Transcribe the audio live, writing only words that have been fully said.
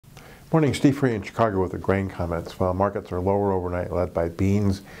Morning, Steve Free in Chicago with the grain comments. Well, markets are lower overnight, led by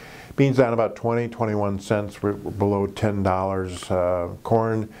beans. Beans down about 21 cents. We're below $10.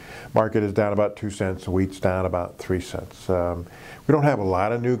 Corn market is down about 2 cents. Wheat's down about 3 cents. We don't have a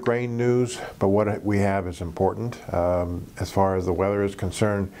lot of new grain news, but what we have is important. As far as the weather is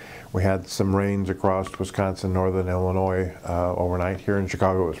concerned, we had some rains across Wisconsin, northern Illinois overnight. Here in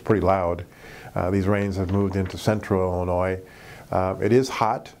Chicago, it was pretty loud. These rains have moved into central Illinois. It is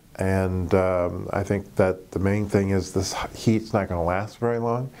hot. And I think that the main thing is this heat's not going to last very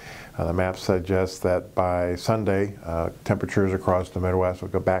long. The map suggests that by Sunday, temperatures across the Midwest will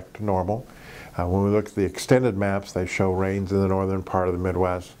go back to normal. When we look at the extended maps, they show rains in the northern part of the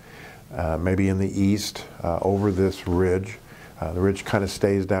Midwest, maybe in the east over this ridge. The ridge kind of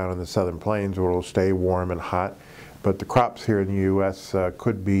stays down in the southern plains where it will stay warm and hot. But the crops here in the U.S.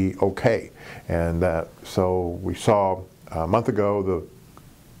 Could be okay. And so we saw a month ago the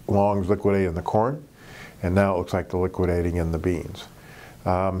longs liquidating the corn, and now it looks like they're liquidating in the beans.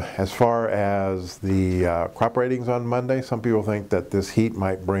 As far as the crop ratings on Monday, some people think that this heat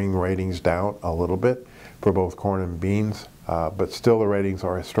might bring ratings down a little bit for both corn and beans, but still the ratings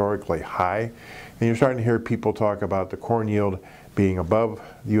are historically high. And you're starting to hear people talk about the corn yield being above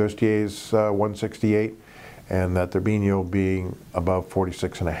the USDA's 168 and that their bean yield being above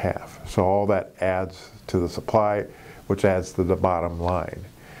 46.5. So all that adds to the supply, which adds to the bottom line.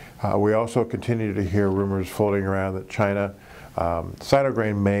 We also continue to hear rumors floating around that China,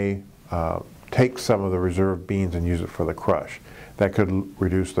 Sinograin may take some of the reserve beans and use it for the crush. That could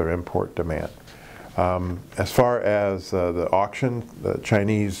reduce their import demand. As far as the auction, the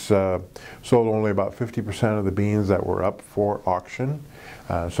Chinese sold only about 50% of the beans that were up for auction.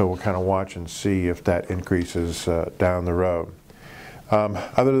 So we'll kind of watch and see if that increases down the road.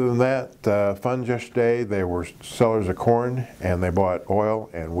 Other than that, funds yesterday, they were sellers of corn and they bought oil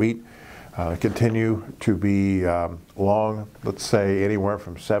and wheat. Continue to be long, let's say anywhere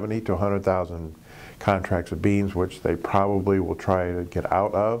from 70 to 100,000 contracts of beans, which they probably will try to get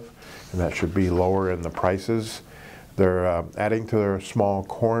out of, and that should be lower in the prices. They're adding to their small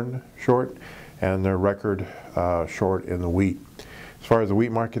corn short and their record short in the wheat. As far as the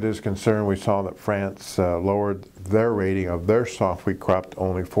wheat market is concerned, we saw that France lowered their rating of their soft wheat crop to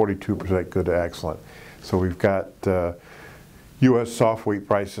only 42% good to excellent. So we've got U.S. soft wheat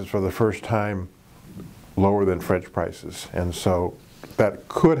prices for the first time lower than French prices. And so that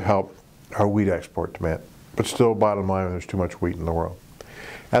could help our wheat export demand. But still, bottom line, there's too much wheat in the world.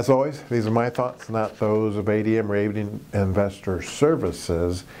 As always, these are my thoughts, not those of ADM or ADM Investor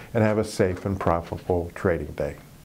Services, and have a safe and profitable trading day.